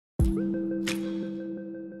The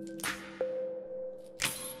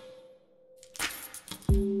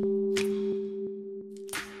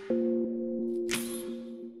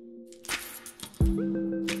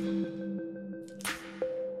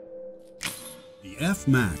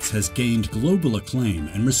F-MAX has gained global acclaim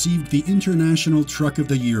and received the International Truck of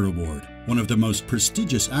the Year award, one of the most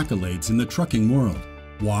prestigious accolades in the trucking world.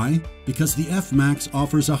 Why? Because the F-MAX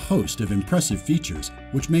offers a host of impressive features,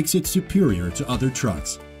 which makes it superior to other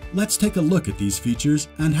trucks. Let's take a look at these features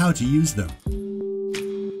and how to use them.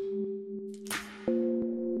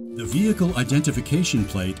 The vehicle identification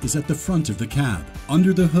plate is at the front of the cab,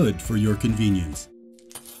 under the hood for your convenience.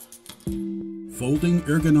 Folding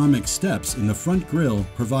ergonomic steps in the front grille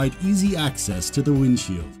provide easy access to the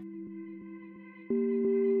windshield.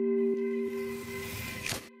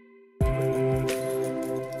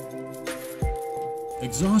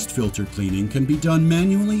 Exhaust filter cleaning can be done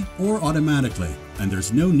manually or automatically, and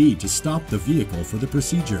there's no need to stop the vehicle for the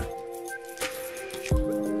procedure.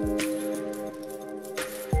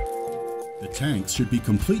 The tanks should be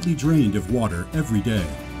completely drained of water every day.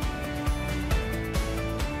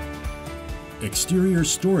 Exterior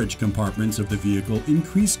storage compartments of the vehicle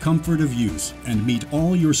increase comfort of use and meet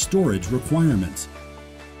all your storage requirements.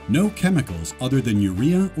 No chemicals other than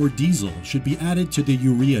urea or diesel should be added to the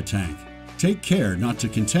urea tank. Take care not to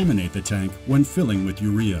contaminate the tank when filling with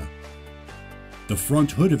urea. The front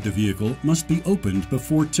hood of the vehicle must be opened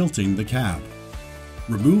before tilting the cab.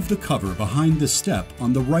 Remove the cover behind the step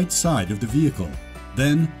on the right side of the vehicle.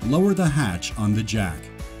 Then lower the hatch on the jack.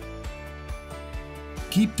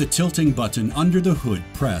 Keep the tilting button under the hood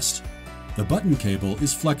pressed. The button cable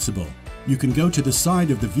is flexible. You can go to the side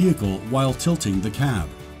of the vehicle while tilting the cab.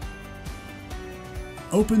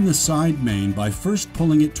 Open the side main by first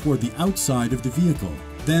pulling it toward the outside of the vehicle,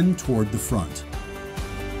 then toward the front.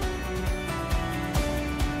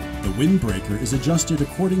 The windbreaker is adjusted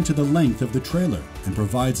according to the length of the trailer and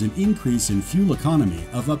provides an increase in fuel economy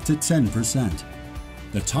of up to 10%.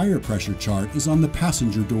 The tire pressure chart is on the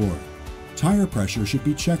passenger door. Tire pressure should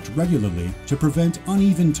be checked regularly to prevent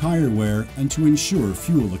uneven tire wear and to ensure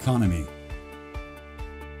fuel economy.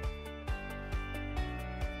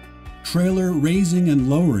 Trailer raising and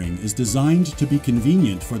lowering is designed to be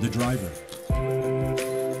convenient for the driver.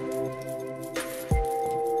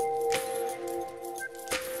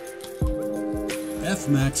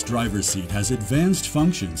 F-MAX driver's seat has advanced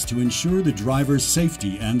functions to ensure the driver's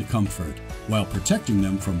safety and comfort, while protecting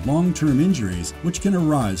them from long-term injuries which can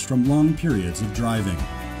arise from long periods of driving.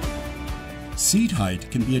 Seat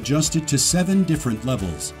height can be adjusted to 7 different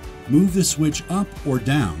levels. Move the switch up or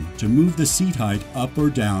down to move the seat height up or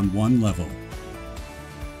down 1 level.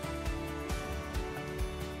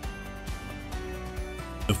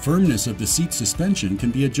 The firmness of the seat suspension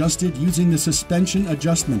can be adjusted using the suspension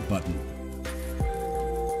adjustment button.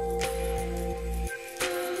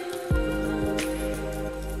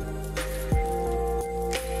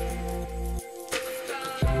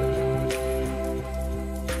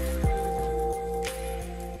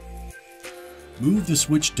 Move the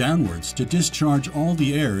switch downwards to discharge all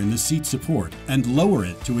the air in the seat support and lower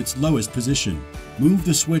it to its lowest position. Move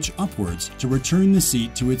the switch upwards to return the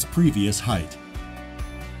seat to its previous height.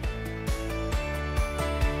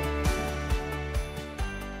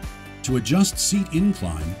 To adjust seat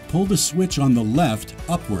incline, pull the switch on the left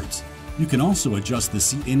upwards. You can also adjust the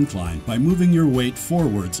seat incline by moving your weight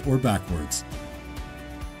forwards or backwards.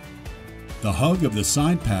 The hug of the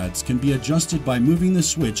side pads can be adjusted by moving the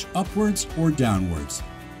switch upwards or downwards.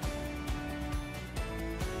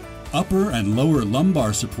 Upper and lower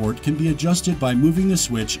lumbar support can be adjusted by moving the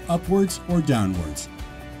switch upwards or downwards.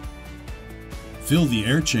 Fill the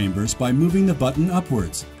air chambers by moving the button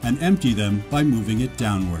upwards and empty them by moving it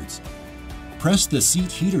downwards. Press the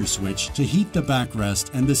seat heater switch to heat the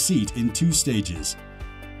backrest and the seat in 2 stages.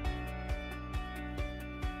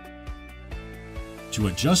 To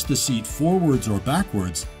adjust the seat forwards or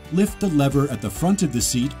backwards, lift the lever at the front of the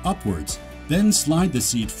seat upwards, then slide the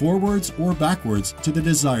seat forwards or backwards to the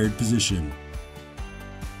desired position.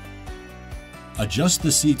 Adjust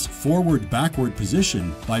the seat's forward-backward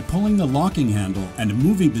position by pulling the locking handle and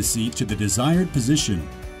moving the seat to the desired position.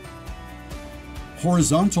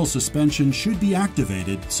 Horizontal suspension should be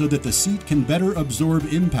activated so that the seat can better absorb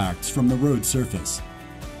impacts from the road surface.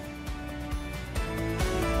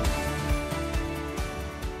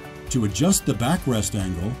 To adjust the backrest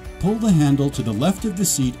angle, pull the handle to the left of the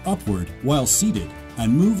seat upward while seated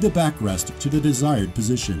and move the backrest to the desired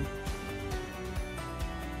position.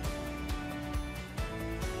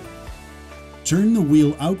 Turn the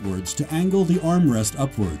wheel outwards to angle the armrest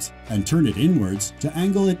upwards and turn it inwards to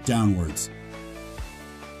angle it downwards.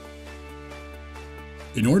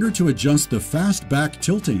 In order to adjust the fast back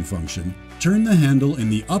tilting function, turn the handle in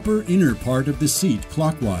the upper inner part of the seat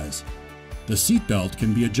clockwise. The seat belt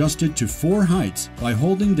can be adjusted to 4 heights by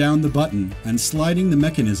holding down the button and sliding the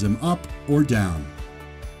mechanism up or down.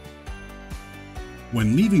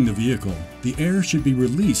 When leaving the vehicle, the air should be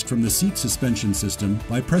released from the seat suspension system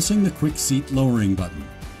by pressing the quick seat lowering button.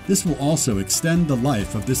 This will also extend the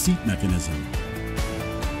life of the seat mechanism.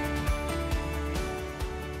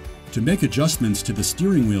 To make adjustments to the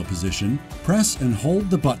steering wheel position, press and hold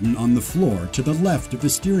the button on the floor to the left of the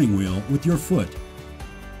steering wheel with your foot.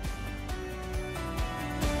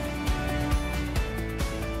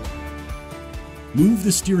 Move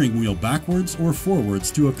the steering wheel backwards or forwards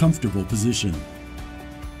to a comfortable position.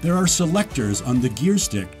 There are selectors on the gear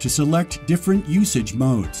stick to select different usage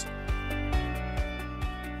modes.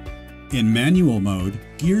 In manual mode,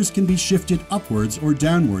 gears can be shifted upwards or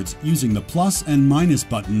downwards using the plus and minus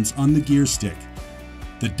buttons on the gear stick.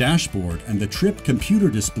 The dashboard and the trip computer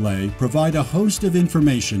display provide a host of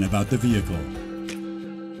information about the vehicle.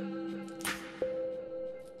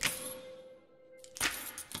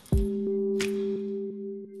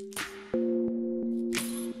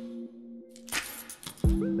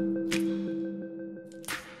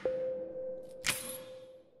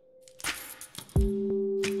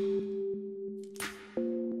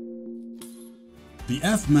 The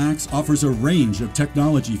F-MAX offers a range of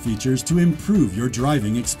technology features to improve your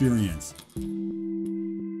driving experience.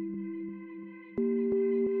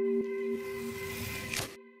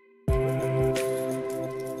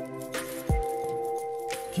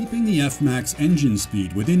 Keeping the F-MAX engine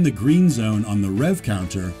speed within the green zone on the rev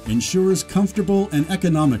counter ensures comfortable and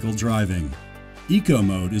economical driving. Eco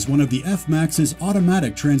Mode is one of the F-MAX's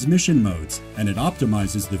automatic transmission modes, and it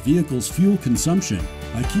optimizes the vehicle's fuel consumption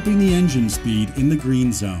by keeping the engine speed in the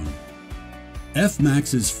green zone.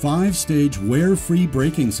 F-MAX's 5-stage wear-free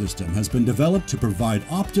braking system has been developed to provide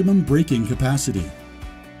optimum braking capacity.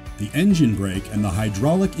 The engine brake and the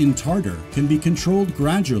hydraulic intarder can be controlled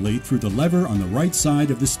gradually through the lever on the right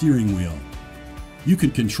side of the steering wheel. You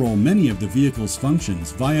can control many of the vehicle's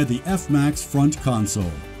functions via the F-MAX front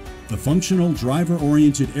console. The functional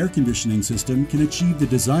driver-oriented air conditioning system can achieve the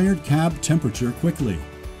desired cab temperature quickly.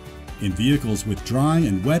 In vehicles with dry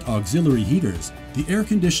and wet auxiliary heaters, the air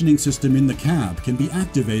conditioning system in the cab can be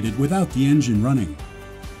activated without the engine running.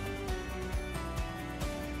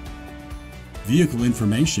 Vehicle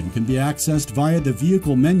information can be accessed via the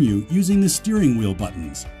vehicle menu using the steering wheel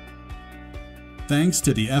buttons. Thanks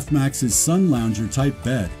to the F-MAX's Sun Lounger type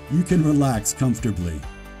bed, you can relax comfortably.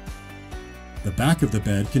 The back of the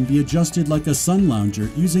bed can be adjusted like a sun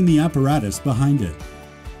lounger using the apparatus behind it.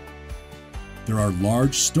 There are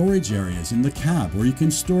large storage areas in the cab where you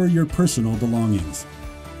can store your personal belongings.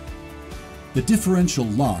 The differential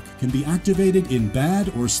lock can be activated in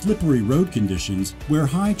bad or slippery road conditions where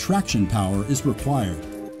high traction power is required.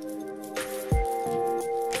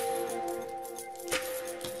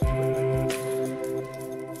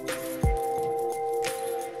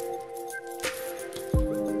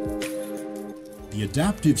 The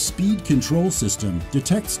adaptive speed control system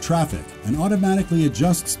detects traffic and automatically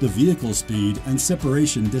adjusts the vehicle speed and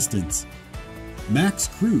separation distance. Max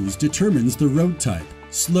Cruise determines the road type,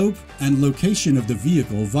 slope, and location of the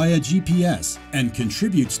vehicle via GPS and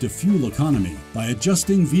contributes to fuel economy by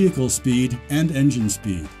adjusting vehicle speed and engine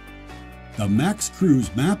speed. The Max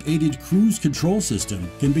Cruise map-aided cruise control system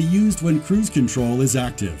can be used when cruise control is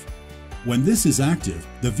active. When this is active,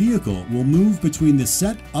 the vehicle will move between the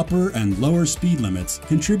set upper and lower speed limits,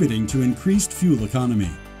 contributing to increased fuel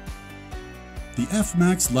economy. The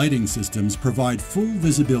F-MAX lighting systems provide full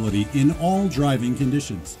visibility in all driving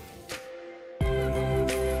conditions.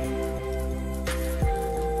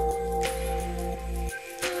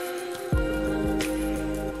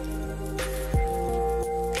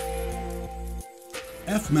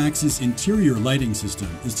 F-MAX's interior lighting system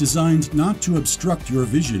is designed not to obstruct your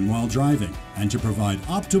vision while driving and to provide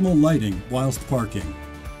optimal lighting whilst parking.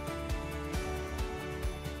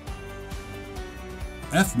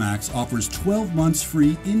 F-MAX offers 12 months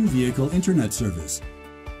free in-vehicle internet service.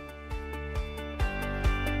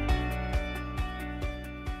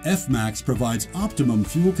 F-MAX provides optimum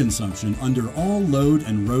fuel consumption under all load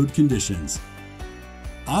and road conditions.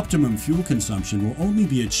 Optimum fuel consumption will only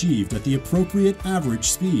be achieved at the appropriate average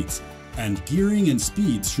speeds, and gearing and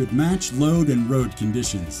speeds should match load and road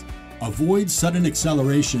conditions. Avoid sudden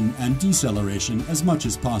acceleration and deceleration as much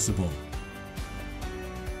as possible.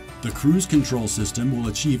 The cruise control system will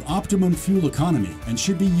achieve optimum fuel economy and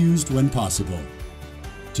should be used when possible.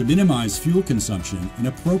 To minimize fuel consumption, an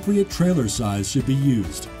appropriate trailer size should be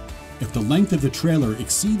used. If the length of the trailer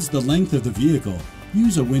exceeds the length of the vehicle,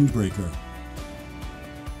 use a windbreaker.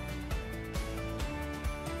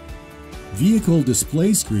 Vehicle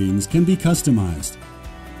display screens can be customized.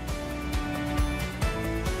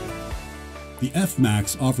 The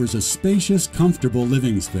F-MAX offers a spacious, comfortable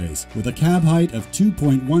living space with a cab height of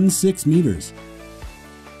 2.16 meters.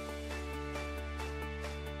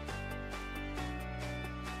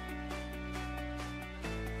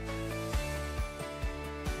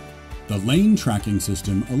 The lane tracking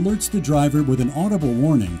system alerts the driver with an audible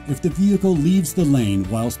warning if the vehicle leaves the lane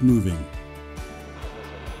whilst moving.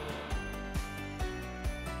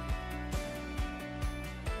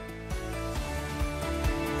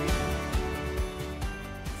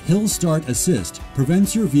 Hill Start Assist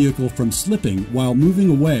prevents your vehicle from slipping while moving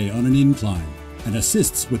away on an incline and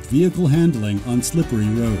assists with vehicle handling on slippery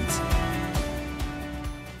roads.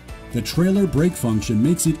 The trailer brake function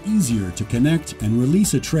makes it easier to connect and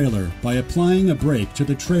release a trailer by applying a brake to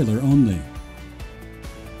the trailer only.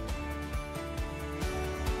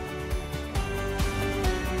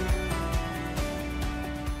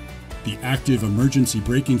 The active emergency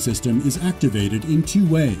braking system is activated in two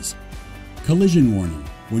ways. Collision warning,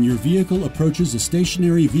 when your vehicle approaches a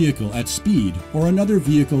stationary vehicle at speed or another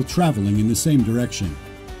vehicle traveling in the same direction.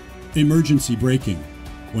 Emergency braking,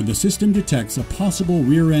 when the system detects a possible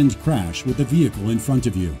rear-end crash with the vehicle in front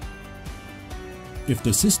of you. If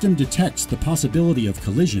the system detects the possibility of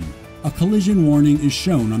collision, a collision warning is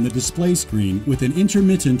shown on the display screen with an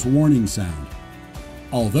intermittent warning sound.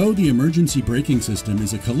 Although the emergency braking system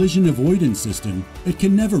is a collision avoidance system, it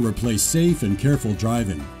can never replace safe and careful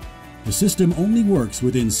driving. The system only works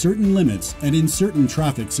within certain limits and in certain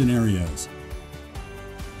traffic scenarios.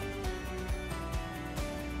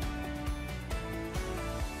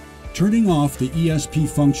 Turning off the ESP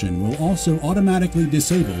function will also automatically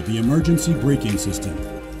disable the emergency braking system.